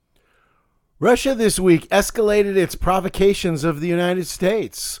Russia this week escalated its provocations of the United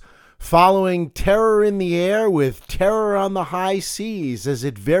States, following terror in the air with terror on the high seas as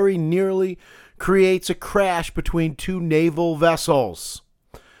it very nearly creates a crash between two naval vessels.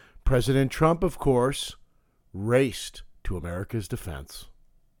 President Trump, of course, raced to America's defense.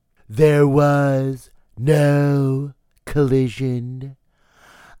 There was no collision.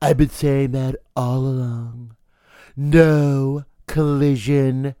 I've been saying that all along. No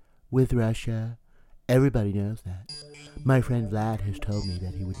collision with Russia. Everybody knows that. My friend Vlad has told me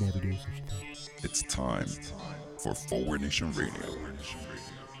that he would never do such a thing. It's time for Forward Nation Radio.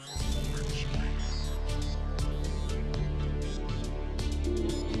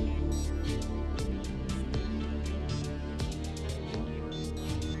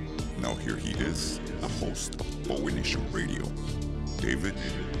 Now here he is, the host of Forward Nation Radio, David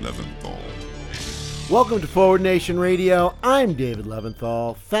Leventhal. Welcome to Forward Nation Radio. I'm David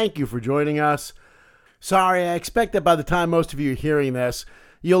Leventhal. Thank you for joining us. Sorry, I expect that by the time most of you are hearing this,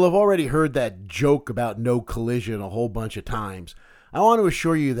 you'll have already heard that joke about no collision a whole bunch of times. I want to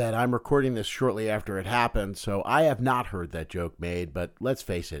assure you that I'm recording this shortly after it happened, so I have not heard that joke made, but let's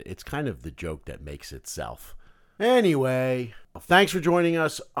face it, it's kind of the joke that makes itself. Anyway, thanks for joining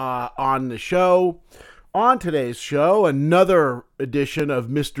us on the show. On today's show, another edition of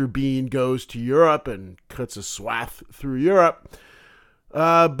Mr. Bean Goes to Europe and cuts a swath through Europe.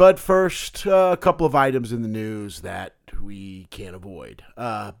 But first, a couple of items in the news that we can't avoid.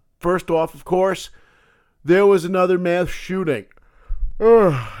 First off, of course, there was another mass shooting.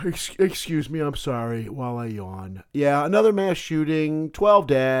 Excuse me, I'm sorry, while I yawn. Yeah, another mass shooting, 12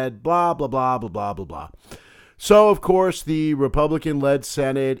 dead, blah, blah, blah, blah, blah, blah, blah. So, of course, the Republican-led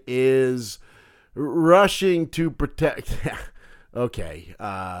Senate is rushing to protect... Okay,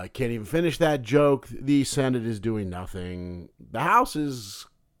 can't even finish that joke. The Senate is doing nothing. The House is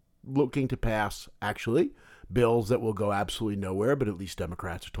looking to pass, actually, bills that will go absolutely nowhere, but at least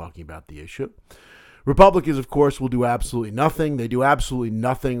Democrats are talking about the issue. Republicans, of course, will do absolutely nothing. They do absolutely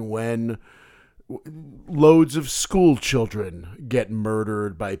nothing when loads of school children get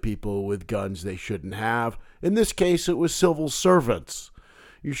murdered by people with guns they shouldn't have. In this case, it was civil servants.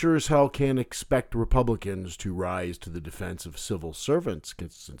 You sure as hell can't expect Republicans to rise to the defense of civil servants,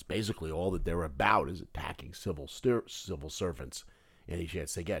 since basically all that they're about is attacking civil servants. Any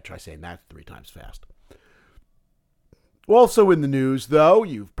chance they get, try saying that 3 times fast. Also in the news, though,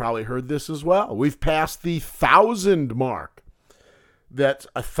 you've probably heard this as well. We've passed the 1,000 mark. That's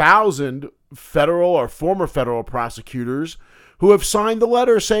 1,000 federal or former federal prosecutors who have signed the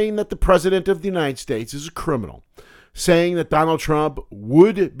letter saying that the President of the United States is a criminal, saying that Donald Trump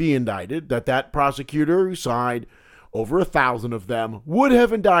would be indicted, that prosecutor who signed over 1,000 of them would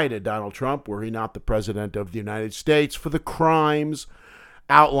have indicted Donald Trump were he not the President of the United States for the crimes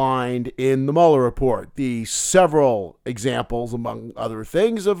outlined in the Mueller report, the several examples, among other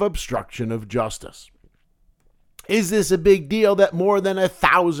things, of obstruction of justice. Is this a big deal that more than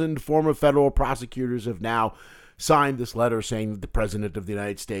 1,000 former federal prosecutors have now signed this letter saying that the President of the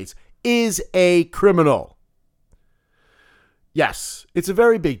United States is a criminal? Yes, it's a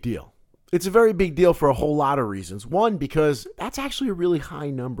very big deal. It's a very big deal for a whole lot of reasons. One, because that's actually a really high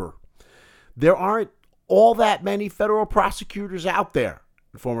number. There aren't all that many federal prosecutors out there,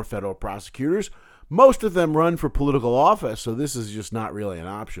 former federal prosecutors. Most of them run for political office, so this is just not really an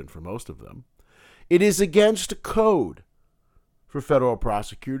option for most of them. It is against code for federal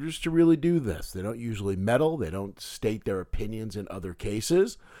prosecutors to really do this. They don't usually meddle. They don't state their opinions in other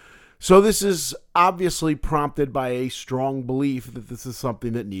cases. So this is obviously prompted by a strong belief that this is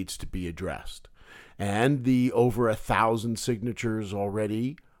something that needs to be addressed. And the over 1,000 signatures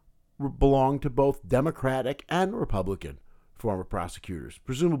already belong to both Democratic and Republican former prosecutors.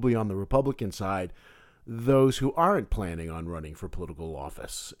 Presumably on the Republican side, those who aren't planning on running for political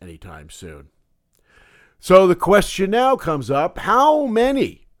office anytime soon. So the question now comes up, how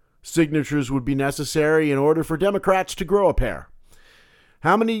many signatures would be necessary in order for Democrats to grow a pair?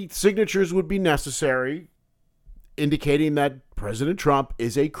 How many signatures would be necessary indicating that President Trump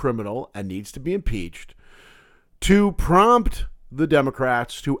is a criminal and needs to be impeached to prompt the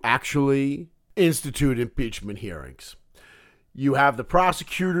Democrats to actually institute impeachment hearings? You have the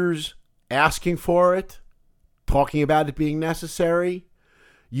prosecutors asking for it, talking about it being necessary.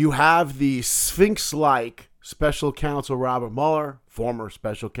 You have the Sphinx-like special counsel Robert Mueller, former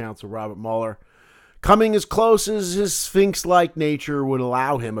special counsel Robert Mueller, coming as close as his Sphinx-like nature would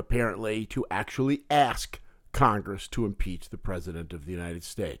allow him, apparently, to actually ask Congress to impeach the President of the United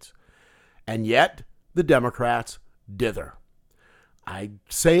States. And yet, the Democrats dither. I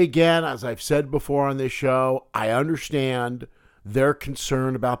say again, as I've said before on this show, I understand They're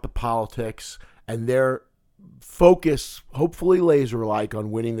concerned about the politics, and they're focused, hopefully laser-like,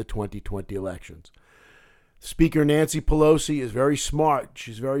 on winning the 2020 elections. Speaker Nancy Pelosi is very smart.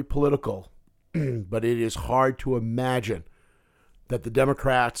 She's very political. But it is hard to imagine that the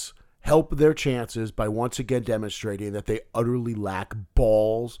Democrats help their chances by once again demonstrating that they utterly lack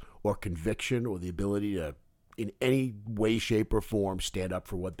balls or conviction or the ability to, in any way, shape, or form, stand up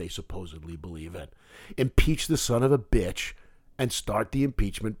for what they supposedly believe in. Impeach the son of a bitch and start the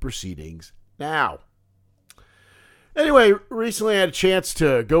impeachment proceedings now. Anyway, recently I had a chance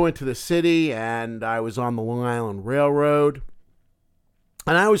to go into the city, and I was on the Long Island Railroad,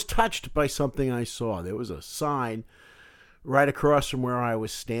 and I was touched by something I saw. There was a sign right across from where I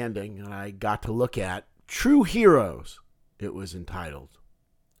was standing, and I got to look at True Heroes, it was entitled.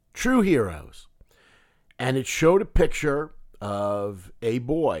 True Heroes. And it showed a picture of a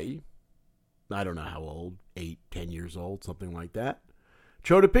boy, I don't know how old, 8, 10 years old, something like that.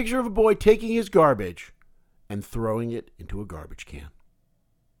 Showed a picture of a boy taking his garbage and throwing it into a garbage can.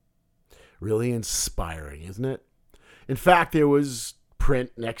 Really inspiring, isn't it? In fact, there was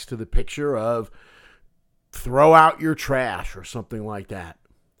print next to the picture of throw out your trash or something like that.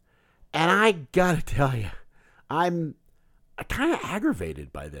 And I gotta tell you, I'm kind of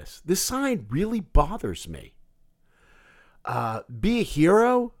aggravated by this. This sign really bothers me. Be a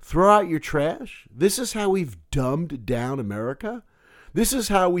hero, throw out your trash. This is how we've dumbed down America. This is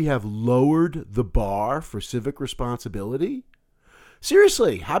how we have lowered the bar for civic responsibility.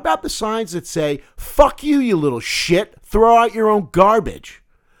 Seriously, how about the signs that say, fuck you, you little shit, throw out your own garbage?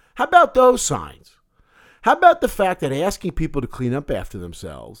 How about those signs? How about the fact that asking people to clean up after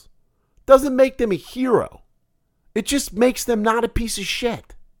themselves doesn't make them a hero? It just makes them not a piece of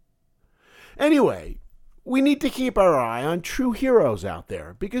shit. Anyway, we need to keep our eye on true heroes out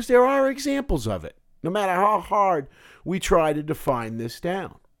there because there are examples of it, no matter how hard we try to define this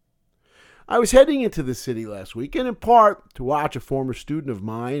down. I was heading into the city last week, and in part to watch a former student of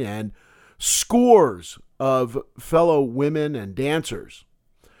mine and scores of fellow women and dancers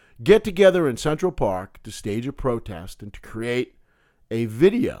get together in Central Park to stage a protest and to create a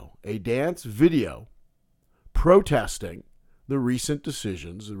video, a dance video, protesting the recent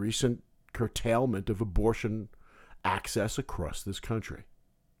decisions, the recent curtailment of abortion access across this country.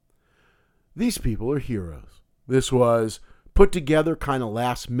 These people are heroes. This was put together kind of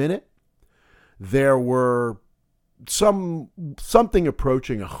last minute. There were something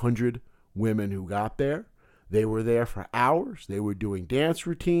approaching 100 women who got there. They were there for hours. They were doing dance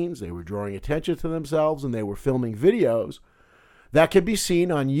routines. They were drawing attention to themselves, and they were filming videos that can be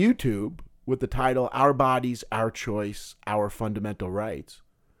seen on YouTube with the title, Our Bodies, Our Choice, Our Fundamental Rights.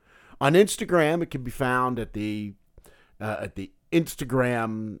 On Instagram, it can be found at the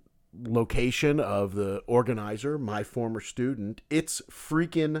Instagram location of the organizer, my former student. It's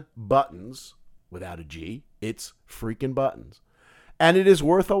Freakin' Buttons, without a G. It's Freakin' Buttons. And it is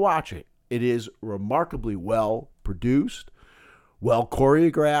worth a watching. It is remarkably well produced, well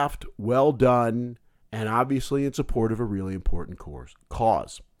choreographed, well done, and obviously in support of a really important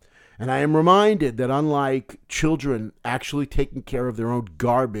cause. And I am reminded that unlike children actually taking care of their own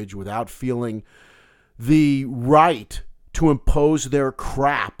garbage without feeling the right to impose their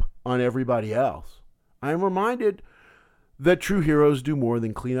crap on everybody else, I am reminded that true heroes do more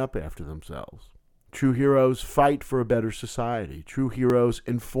than clean up after themselves. True heroes fight for a better society. True heroes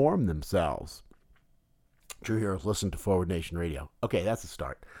inform themselves. True heroes listen to Forward Nation Radio. Okay, that's a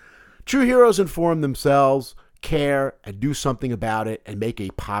start. True heroes inform themselves, care, and do something about it, and make a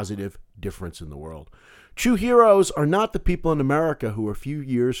positive difference in the world. True heroes are not the people in America who a few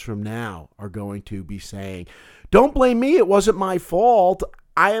years from now are going to be saying, don't blame me, it wasn't my fault.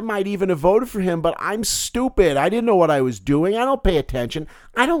 I might even have voted for him, but I'm stupid. I didn't know what I was doing. I don't pay attention.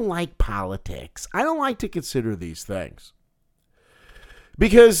 I don't like politics. I don't like to consider these things.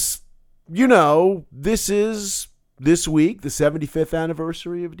 Because, you know, this is, this week, the 75th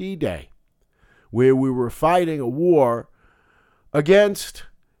anniversary of D-Day, where we were fighting a war against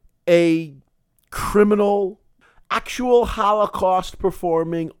a criminal, actual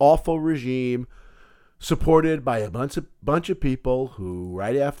Holocaust-performing, awful regime supported by a bunch of people who,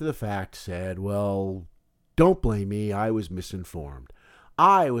 right after the fact, said, well, don't blame me, I was misinformed.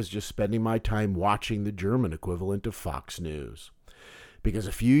 I was just spending my time watching the German equivalent of Fox News. Because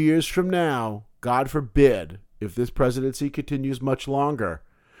a few years from now, God forbid, if this presidency continues much longer,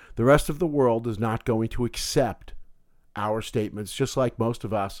 the rest of the world is not going to accept our statements, just like most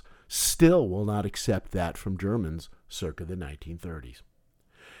of us still will not accept that from Germans circa the 1930s.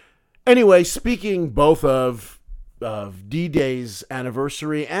 Anyway, speaking both of D-Day's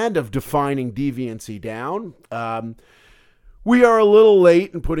anniversary and of defining deviancy down, We are a little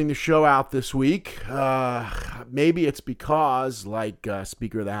late in putting the show out this week. Maybe it's because, like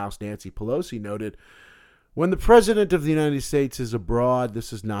Speaker of the House Nancy Pelosi noted, when the President of the United States is abroad,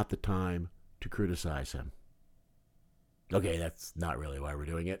 this is not the time to criticize him. Okay, that's not really why we're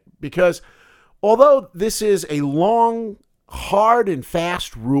doing it. Because although this is a long, hard and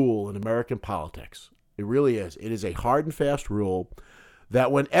fast rule in American politics, it really is. It is a hard and fast rule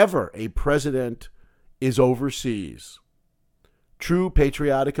that whenever a president is overseas, true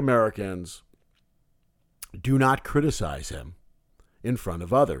patriotic Americans do not criticize him in front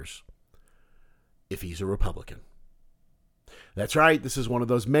of others if he's a Republican. That's right. This is one of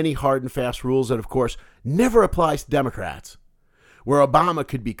those many hard and fast rules that, of course, never applies to Democrats, where Obama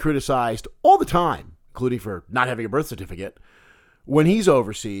could be criticized all the time, including for not having a birth certificate, when he's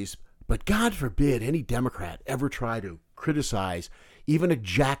overseas. But God forbid any Democrat ever try to criticize even a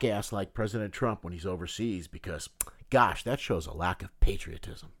jackass like President Trump when he's overseas, because, gosh, that shows a lack of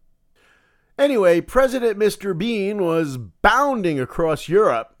patriotism. Anyway, President Mr. Bean was bounding across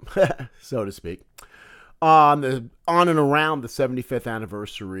Europe, so to speak, on and around the 75th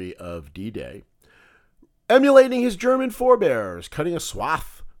anniversary of D-Day, emulating his German forebears, cutting a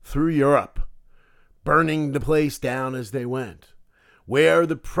swath through Europe, burning the place down as they went, where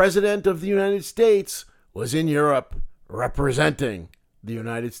the President of the United States was in Europe representing the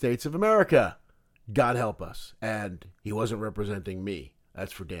United States of America. God help us. And he wasn't representing me.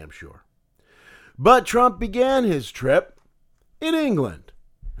 That's for damn sure. But Trump began his trip in England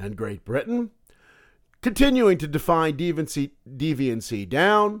and Great Britain, continuing to define deviancy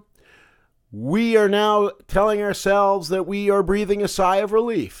down. We are now telling ourselves that we are breathing a sigh of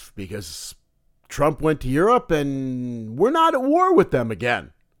relief because Trump went to Europe and we're not at war with them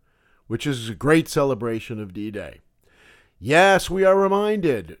again, which is a great celebration of D-Day. Yes, we are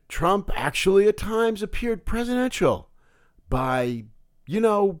reminded Trump actually at times appeared presidential by,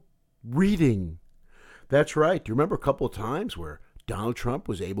 reading. That's right. Do you remember a couple of times where Donald Trump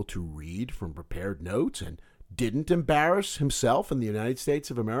was able to read from prepared notes and didn't embarrass himself in the United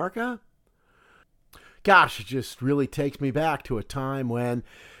States of America? Gosh, it just really takes me back to a time when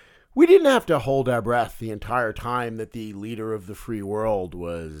we didn't have to hold our breath the entire time that the leader of the free world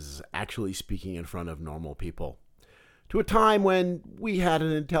was actually speaking in front of normal people. To a time when we had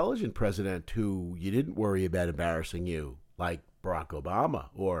an intelligent president who you didn't worry about embarrassing you, like Barack Obama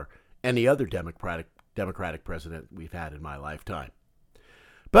or any other Democratic president we've had in my lifetime.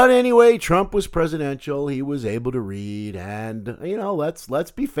 But anyway, Trump was presidential. He was able to read, and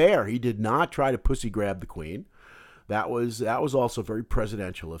let's be fair. He did not try to pussy grab the queen. That was also very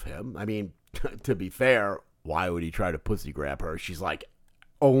presidential of him. I mean, to be fair, why would he try to pussy grab her? She's like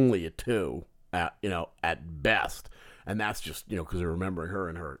only a 2, at best. And that's just, because I remember her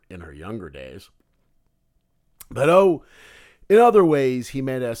in her younger days. But in other ways, he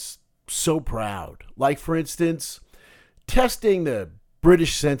made us so proud. Like, for instance, testing the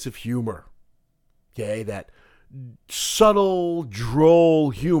British sense of humor. Okay, that subtle,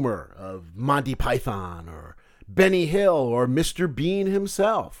 droll humor of Monty Python or Benny Hill or Mr. Bean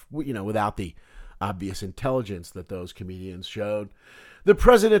himself, without the obvious intelligence that those comedians showed. The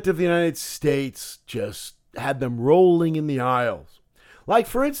President of the United States just had them rolling in the aisles. Like,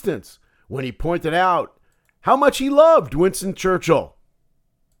 for instance, when he pointed out how much he loved Winston Churchill.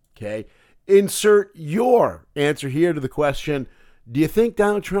 Okay, insert your answer here to the question, do you think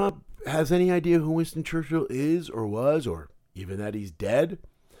Donald Trump has any idea who Winston Churchill is or was, or even that he's dead?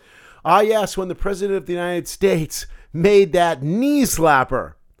 Ah, yes, when the President of the United States made that knee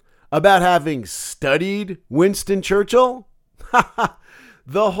slapper about having studied Winston Churchill,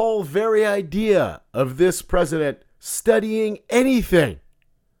 the whole very idea of this president studying anything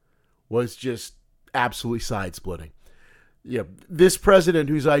was just absolutely side-splitting. This president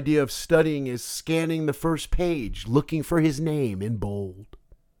whose idea of studying is scanning the first page, looking for his name in bold.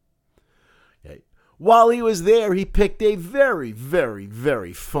 Okay. While he was there, he picked a very, very,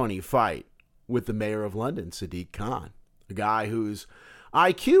 very funny fight with the mayor of London, Sadiq Khan, a guy whose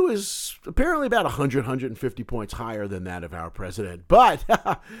IQ is apparently about 150 points higher than that of our president. But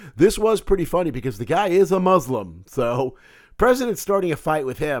this was pretty funny because the guy is a Muslim. So president starting a fight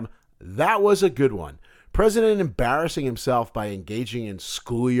with him, that was a good one. President embarrassing himself by engaging in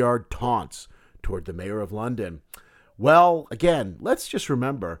schoolyard taunts toward the mayor of London. Well, again, let's just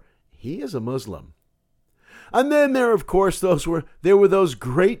remember, he is a Muslim. And then there, of course, there were those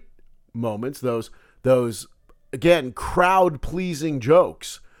great moments, those again, crowd-pleasing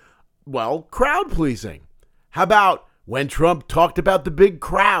jokes. Well, crowd-pleasing. How about when Trump talked about the big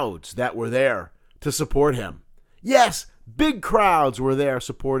crowds that were there to support him? Yes, big crowds were there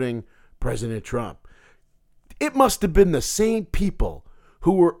supporting President Trump. It must have been the same people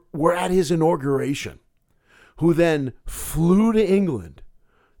who were at his inauguration, who then flew to England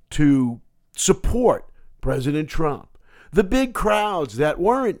to support President Trump. The big crowds that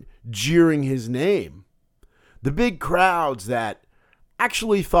weren't jeering his name. The big crowds that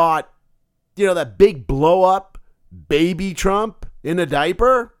actually thought, that big blow up baby Trump in a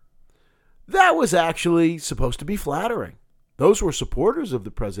diaper, that was actually supposed to be flattering. Those were supporters of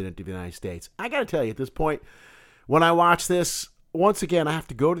the President of the United States. I got to tell you, at this point, when I watch this, once again, I have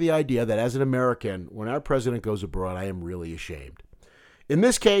to go to the idea that as an American, when our president goes abroad, I am really ashamed. In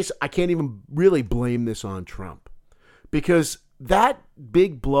this case, I can't even really blame this on Trump, because that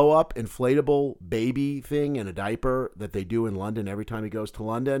big blow up inflatable baby thing in a diaper that they do in London every time he goes to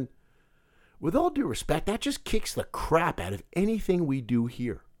London, with all due respect, that just kicks the crap out of anything we do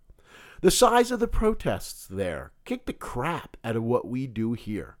here. The size of the protests there kick the crap out of what we do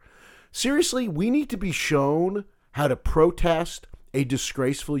here. Seriously, we need to be shown how to protest a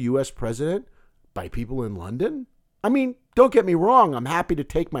disgraceful U.S. president by people in London? I mean, don't get me wrong, I'm happy to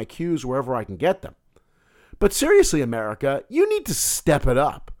take my cues wherever I can get them. But seriously, America, you need to step it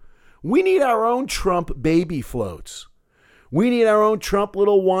up. We need our own Trump baby floats. We need our own Trump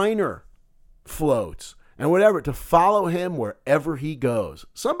little whiner floats and whatever to follow him wherever he goes.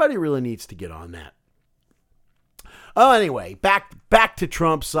 Somebody really needs to get on that. Oh, anyway, back to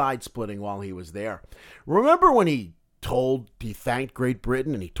Trump's side splitting while he was there. Remember when he thanked Great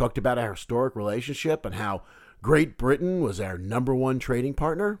Britain and he talked about our historic relationship and how Great Britain was our number one trading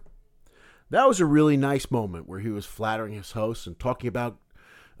partner? That was a really nice moment where he was flattering his hosts and talking about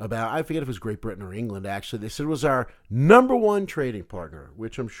I forget if it was Great Britain or England, actually. They said it was our number one trading partner,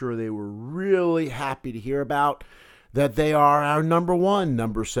 which I'm sure they were really happy to hear about, that they are our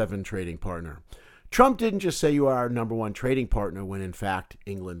number 7 trading partner. Trump didn't just say you are our number one trading partner when, in fact,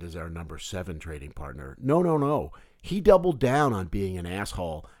 England is our number 7 trading partner. No. He doubled down on being an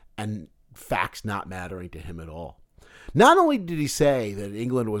asshole and facts not mattering to him at all. Not only did he say that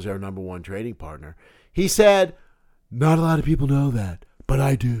England was our number one trading partner, he said, not a lot of people know that, but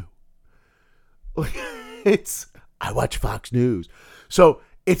I do. I watch Fox News. So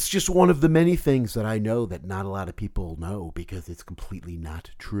it's just one of the many things that I know that not a lot of people know because it's completely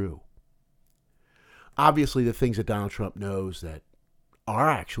not true. Obviously, the things that Donald Trump knows that are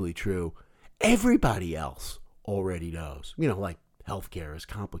actually true, everybody else already knows. Like healthcare is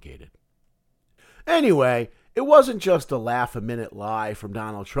complicated. Anyway, it wasn't just a laugh-a-minute lie from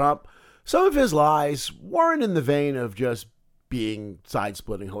Donald Trump. Some of his lies weren't in the vein of just being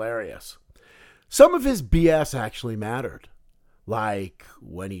side-splitting hilarious. Some of his BS actually mattered, like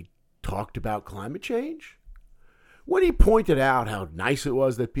when he talked about climate change, when he pointed out how nice it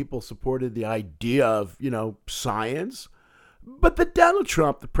was that people supported the idea of, science, but that Donald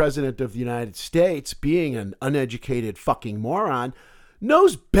Trump, the president of the United States, being an uneducated fucking moron,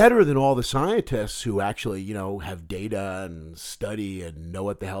 knows better than all the scientists who actually, have data and study and know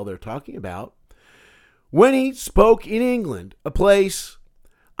what the hell they're talking about. When he spoke in England, a place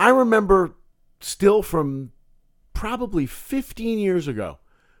I remember still from probably 15 years ago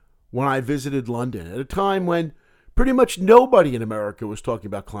when I visited London, at a time when pretty much nobody in America was talking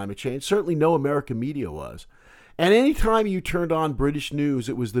about climate change. Certainly no American media was. And anytime you turned on British news,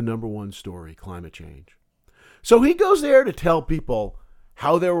 it was the number one story, climate change. So he goes there to tell people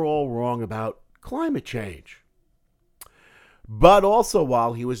how they were all wrong about climate change. But also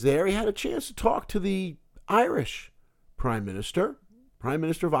while he was there, he had a chance to talk to the Irish Prime Minister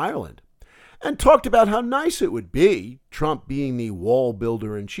of Ireland, and talked about how nice it would be, Trump being the wall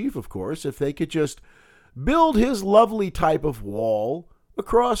builder in chief, of course, if they could just build his lovely type of wall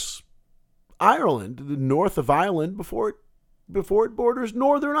across Ireland, the north of Ireland, before it borders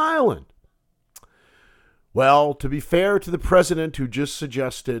Northern Ireland. Well, to be fair to the president who just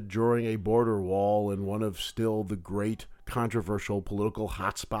suggested drawing a border wall in one of still the great controversial political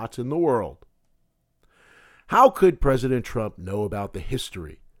hotspots in the world, how could President Trump know about the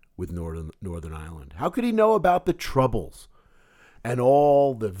history with Northern Ireland? How could he know about the Troubles and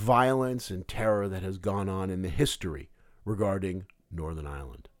all the violence and terror that has gone on in the history regarding Northern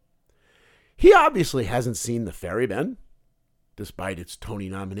Ireland? He obviously hasn't seen The Ferryman, despite its Tony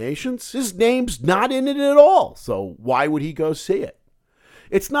nominations. His name's not in it at all, so why would he go see it?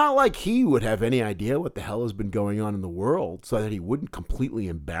 It's not like he would have any idea what the hell has been going on in the world so that he wouldn't completely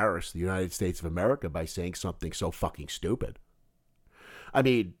embarrass the United States of America by saying something so fucking stupid. I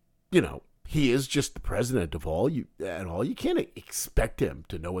mean, he is just the president of all. You can't expect him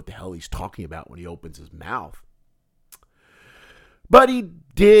to know what the hell he's talking about when he opens his mouth. But he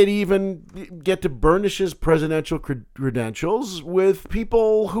did even get to burnish his presidential credentials with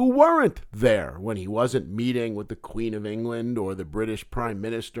people who weren't there when he wasn't meeting with the Queen of England or the British Prime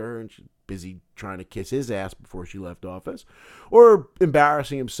Minister, and she's busy trying to kiss his ass before she left office, or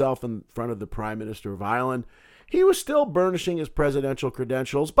embarrassing himself in front of the Prime Minister of Ireland. He was still burnishing his presidential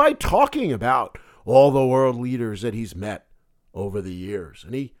credentials by talking about all the world leaders that he's met over the years.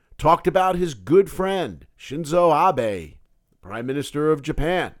 And he talked about his good friend, Shinzo Abe, Prime Minister of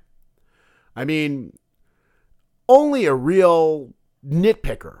Japan. I mean, only a real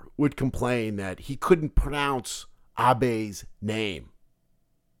nitpicker would complain that he couldn't pronounce Abe's name.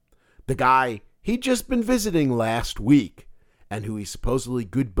 The guy he'd just been visiting last week and who he's supposedly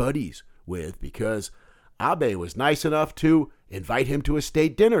good buddies with because Abe was nice enough to invite him to a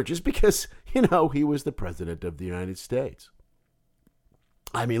state dinner just because, he was the president of the United States.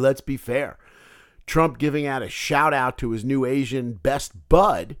 I mean, let's be fair. Trump giving out a shout out to his new Asian best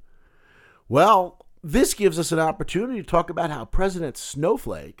bud. Well, this gives us an opportunity to talk about how President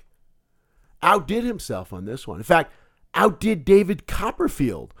Snowflake outdid himself on this one. In fact, outdid David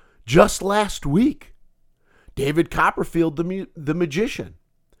Copperfield just last week. David Copperfield, the magician.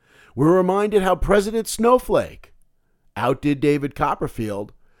 We're reminded how President Snowflake outdid David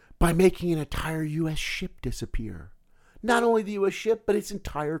Copperfield by making an entire U.S. ship disappear. Not only the U.S. ship, but its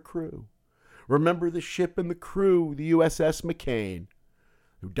entire crew. Remember the ship and the crew, the USS McCain,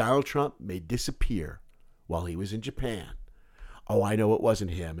 who Donald Trump made disappear while he was in Japan. Oh, I know it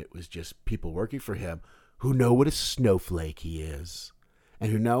wasn't him. It was just people working for him who know what a snowflake he is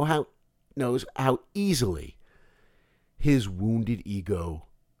and who knows how easily his wounded ego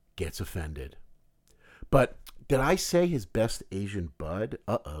gets offended. But did I say his best Asian bud?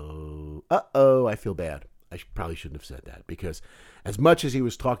 Uh-oh, I feel bad. I probably shouldn't have said that because as much as he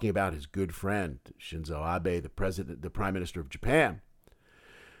was talking about his good friend, Shinzo Abe, the Prime Minister of Japan,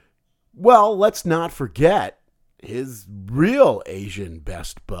 well, let's not forget his real Asian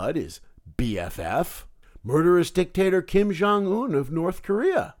best bud, his BFF, murderous dictator Kim Jong-un of North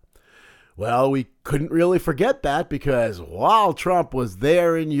Korea. Well, we couldn't really forget that because while Trump was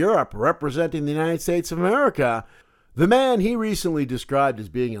there in Europe representing the United States of America, the man he recently described as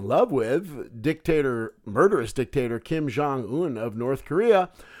being in love with, murderous dictator Kim Jong-un of North Korea,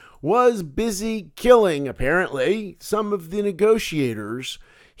 was busy killing, apparently, some of the negotiators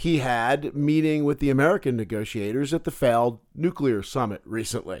he had meeting with the American negotiators at the failed nuclear summit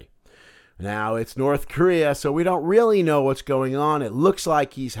recently. Now, it's North Korea, so we don't really know what's going on. It looks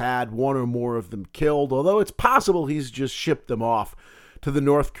like he's had one or more of them killed, although it's possible he's just shipped them off to the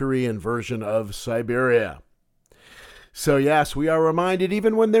North Korean version of Siberia. So yes, we are reminded,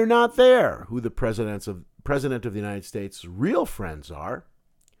 even when they're not there, who the President of the United States' real friends are.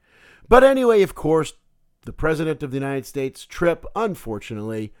 But anyway, of course, the President of the United States' trip,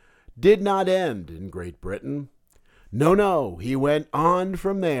 unfortunately, did not end in Great Britain. No, he went on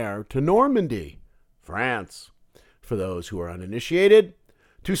from there to Normandy, France, for those who are uninitiated,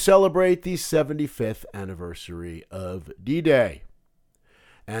 to celebrate the 75th anniversary of D-Day.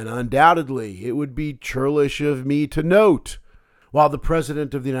 And undoubtedly, it would be churlish of me to note, while the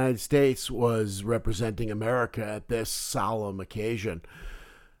President of the United States was representing America at this solemn occasion,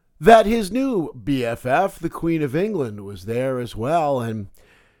 that his new BFF, the Queen of England, was there as well, and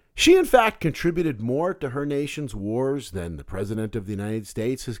she, in fact, contributed more to her nation's wars than the President of the United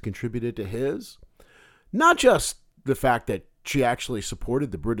States has contributed to his. Not just the fact that she actually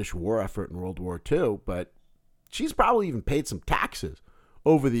supported the British war effort in World War II, but she's probably even paid some taxes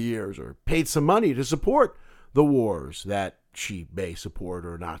over the years or paid some money to support the wars that she may support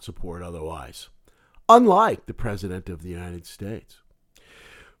or not support otherwise. Unlike the President of the United States,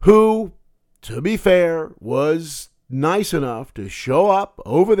 who, to be fair, was nice enough to show up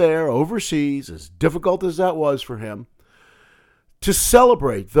over there, overseas, as difficult as that was for him, to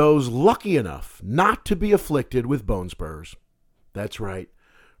celebrate those lucky enough not to be afflicted with bone spurs. That's right.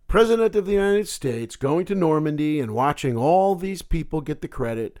 President of the United States going to Normandy and watching all these people get the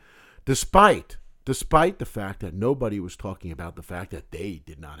credit, despite the fact that nobody was talking about the fact that they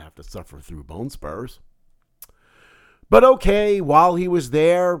did not have to suffer through bone spurs. But okay, while he was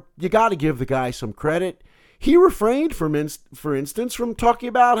there, you got to give the guy some credit. He refrained, for instance, from talking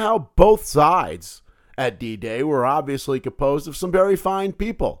about how both sides at D-Day were obviously composed of some very fine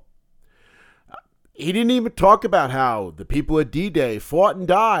people. He didn't even talk about how the people at D-Day fought and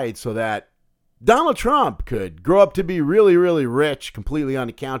died so that Donald Trump could grow up to be really, really rich, completely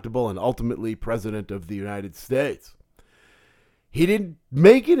unaccountable, and ultimately President of the United States. He didn't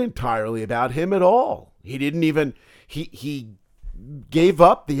make it entirely about him at all. He didn't even... He gave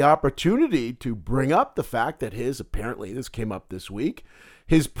up the opportunity to bring up the fact that apparently this came up this week,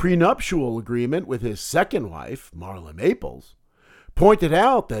 his prenuptial agreement with his second wife, Marla Maples, pointed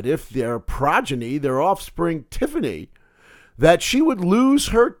out that if their progeny, their offspring, Tiffany, that she would lose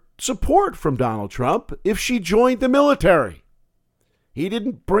her support from Donald Trump if she joined the military. He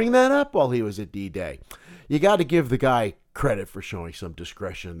didn't bring that up while he was at D-Day. You got to give the guy credit for showing some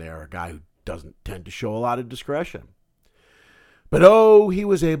discretion there, a guy who doesn't tend to show a lot of discretion. But he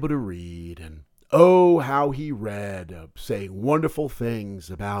was able to read, and how he read, saying wonderful things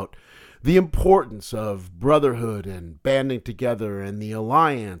about the importance of brotherhood and banding together and the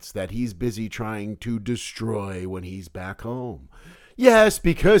alliance that he's busy trying to destroy when he's back home. Yes,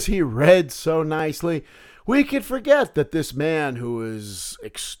 because he read so nicely, we could forget that this man who is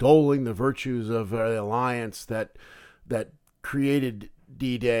extolling the virtues of an alliance that created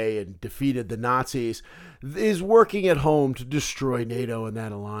D-Day and defeated the Nazis is working at home to destroy NATO and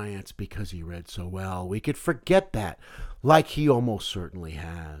that alliance because he read so well. We could forget that, like he almost certainly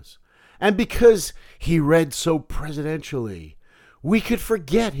has. And because he read so presidentially, we could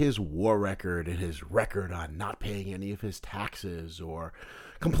forget his war record and his record on not paying any of his taxes or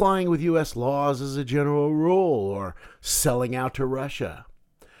complying with U.S. laws as a general rule or selling out to Russia.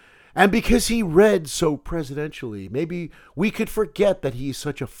 And because he read so presidentially, maybe we could forget that he's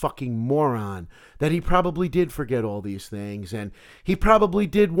such a fucking moron, that he probably did forget all these things, and he probably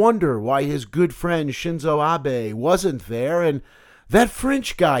did wonder why his good friend Shinzo Abe wasn't there, and that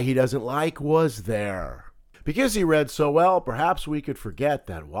French guy he doesn't like was there. Because he read so well, perhaps we could forget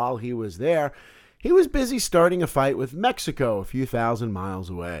that while he was there, he was busy starting a fight with Mexico a few thousand miles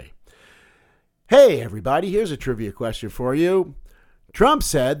away. Hey, everybody, here's a trivia question for you. Trump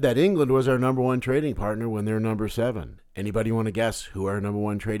said that England was our number one trading partner when they're number 7. Anybody want to guess who our number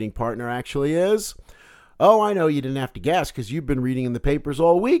one trading partner actually is? Oh, I know you didn't have to guess because you've been reading in the papers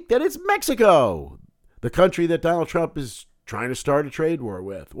all week that it's Mexico, the country that Donald Trump is trying to start a trade war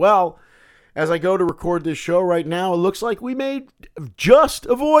with. Well, as I go to record this show right now, it looks like we just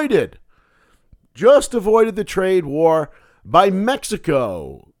avoided the trade war by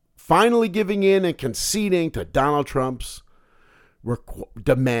Mexico finally giving in and conceding to Donald Trump's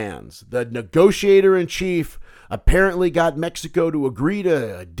demands. The negotiator-in-chief apparently got Mexico to agree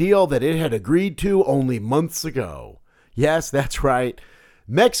to a deal that it had agreed to only months ago. Yes, that's right.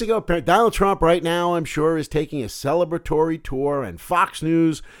 Mexico, Donald Trump right now, I'm sure, is taking a celebratory tour, and Fox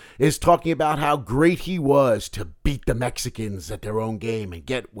News is talking about how great he was to beat the Mexicans at their own game and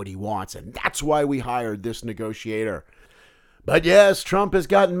get what he wants, and that's why we hired this negotiator. But yes, Trump has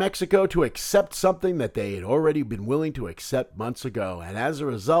gotten Mexico to accept something that they had already been willing to accept months ago, and as a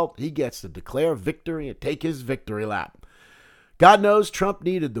result, he gets to declare victory and take his victory lap. God knows Trump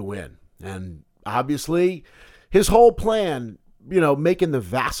needed the win, and obviously his whole plan, making the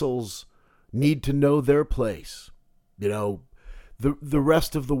vassals need to know their place. The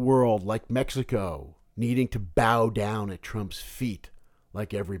rest of the world, like Mexico, needing to bow down at Trump's feet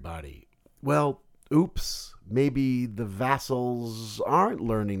like everybody. Well, oops, maybe the vassals aren't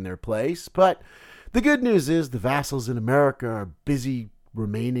learning their place, but the good news is the vassals in America are busy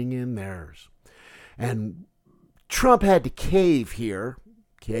remaining in theirs. And Trump had to cave here.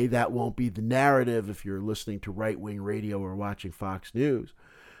 Okay, that won't be the narrative if you're listening to right-wing radio or watching Fox News.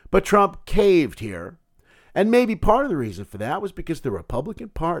 But Trump caved here. And maybe part of the reason for that was because the Republican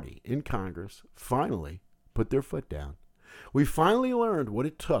Party in Congress finally put their foot down. We finally learned what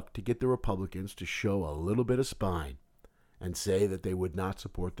it took to get the Republicans to show a little bit of spine and say that they would not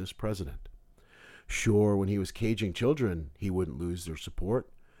support this president. Sure, when he was caging children, he wouldn't lose their support.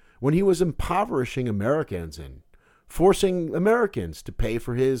 When he was impoverishing Americans and forcing Americans to pay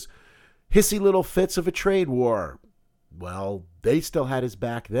for his hissy little fits of a trade war, well, they still had his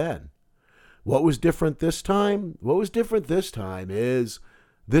back then. What was different this time? What was different this time is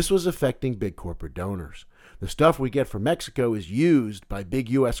this was affecting big corporate donors. The stuff we get from Mexico is used by big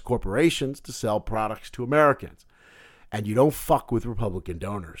U.S. corporations to sell products to Americans. And you don't fuck with Republican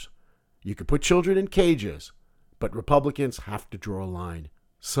donors. You can put children in cages, but Republicans have to draw a line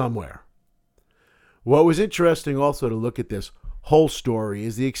somewhere. What was interesting also to look at this whole story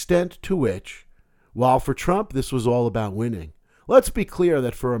is the extent to which, while for Trump this was all about winning, let's be clear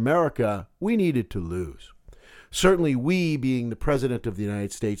that for America, we needed to lose. Certainly we, being the President of the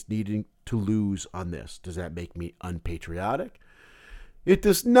United States, needing to lose on this. Does that make me unpatriotic? It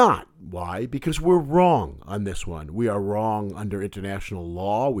does not. Why? Because we're wrong on this one. We are wrong under international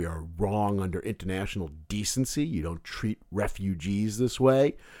law. We are wrong under international decency. You don't treat refugees this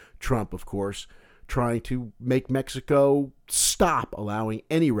way. Trump, of course, trying to make Mexico stop allowing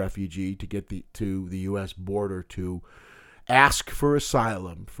any refugee to get to the U.S. border to ask for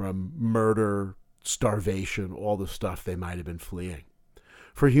asylum from murder, starvation, all the stuff they might have been fleeing.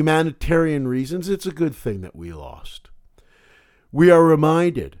 For humanitarian reasons, it's a good thing that we lost. We are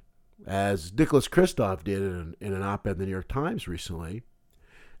reminded, as Nicholas Kristof did in an op-ed in the New York Times recently,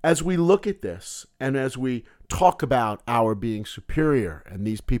 as we look at this and as we talk about our being superior and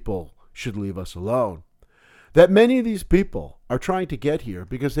these people should leave us alone, that many of these people are trying to get here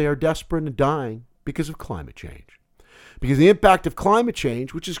because they are desperate and dying because of climate change. Because the impact of climate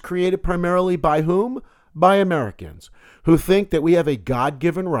change, which is created primarily by whom? By Americans, who think that we have a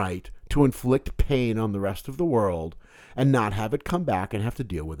God-given right to inflict pain on the rest of the world and not have it come back and have to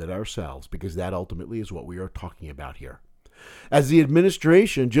deal with it ourselves, because that ultimately is what we are talking about here. As the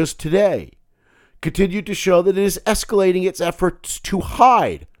administration just today continued to show that it is escalating its efforts to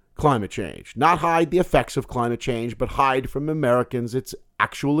hide climate change, not hide the effects of climate change, but hide from Americans its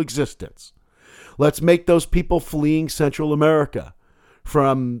actual existence. Let's make those people fleeing Central America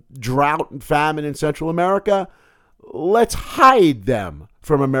from drought and famine in Central America, let's hide them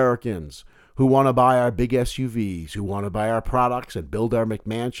from Americans who want to buy our big SUVs, who want to buy our products and build our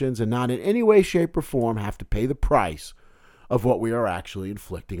McMansions and not in any way, shape, or form have to pay the price of what we are actually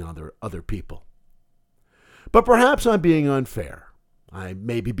inflicting on other people. But perhaps I'm being unfair. I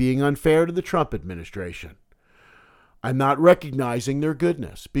may be being unfair to the Trump administration. I'm not recognizing their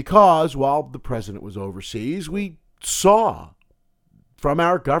goodness because while the president was overseas, we saw from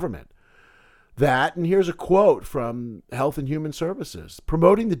our government that, and here's a quote from Health and Human Services,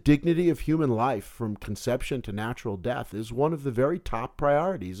 promoting the dignity of human life from conception to natural death is one of the very top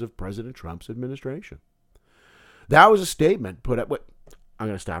priorities of President Trump's administration. That was a statement put up. I'm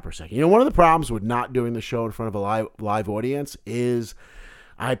going to stop for a second. One of the problems with not doing the show in front of a live audience is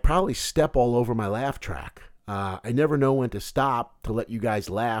I probably step all over my laugh track. I never know when to stop to let you guys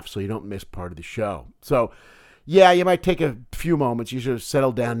laugh so you don't miss part of the show. So, yeah, you might take a few moments. You should have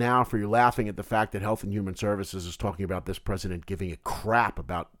settled down now for you're laughing at the fact that Health and Human Services is talking about this president giving a crap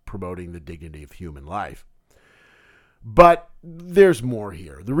about promoting the dignity of human life. But there's more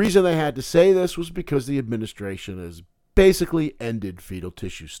here. The reason they had to say this was because the administration has basically ended fetal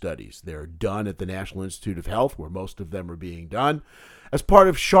tissue studies. They're done at the National Institute of Health, where most of them are being done, as part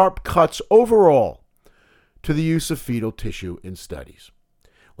of sharp cuts overall to the use of fetal tissue in studies.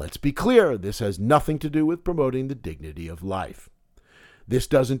 Let's be clear, this has nothing to do with promoting the dignity of life. This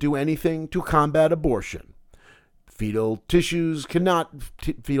doesn't do anything to combat abortion. Fetal tissue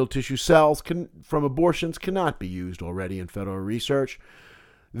cells from abortions cannot be used already in federal research.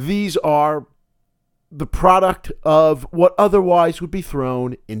 These are the product of what otherwise would be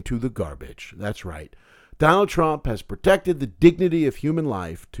thrown into the garbage. That's right. Donald Trump has protected the dignity of human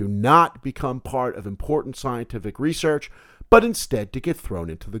life to not become part of important scientific research, but instead to get thrown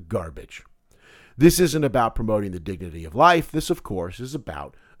into the garbage. This isn't about promoting the dignity of life. This, of course, is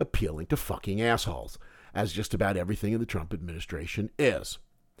about appealing to fucking assholes, as just about everything in the Trump administration is.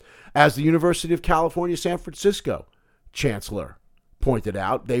 As the University of California, San Francisco chancellor pointed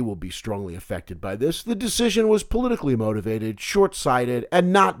out, they will be strongly affected by this. The decision was politically motivated, short-sighted,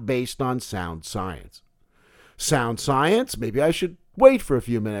 and not based on sound science. Sound science? Maybe I should wait for a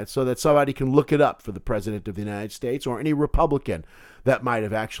few minutes so that somebody can look it up for the President of the United States or any Republican that might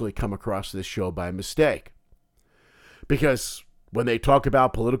have actually come across this show by mistake. Because when they talk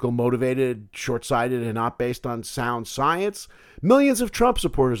about political motivated, short-sighted, and not based on sound science, millions of Trump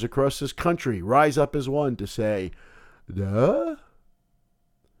supporters across this country rise up as one to say, duh?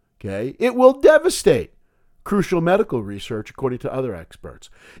 Okay, it will devastate crucial medical research, according to other experts.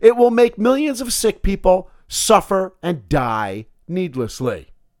 It will make millions of sick people suffer and die needlessly.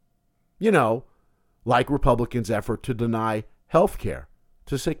 Like Republicans' effort to deny health care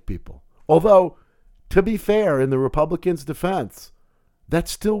to sick people. Although, to be fair, in the Republicans' defense, that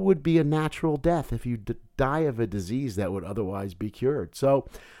still would be a natural death if you die of a disease that would otherwise be cured. So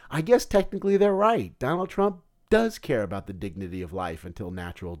I guess technically they're right. Donald Trump does care about the dignity of life until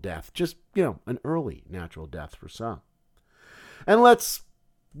natural death. Just, an early natural death for some. And let's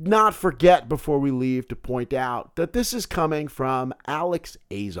not forget before we leave to point out that this is coming from Alex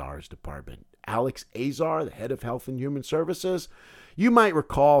Azar's department. Alex Azar, the head of Health and Human Services, you might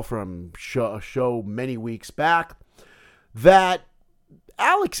recall from a show many weeks back that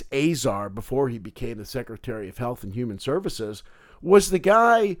Alex Azar, before he became the Secretary of Health and Human Services, was the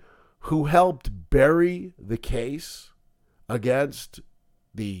guy who helped bury the case against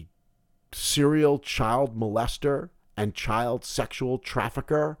the serial child molester and child sexual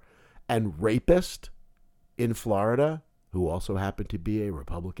trafficker and rapist in Florida, who also happened to be a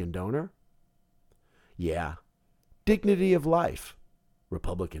Republican donor. Yeah, dignity of life,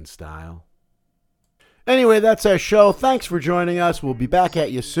 Republican style. Anyway, that's our show. Thanks for joining us. We'll be back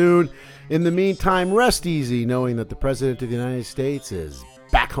at you soon. In the meantime, rest easy knowing that the President of the United States is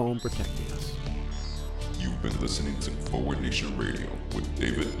back home protecting us. You've been listening to Forward Nation Radio with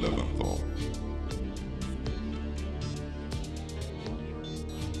David Leventhal.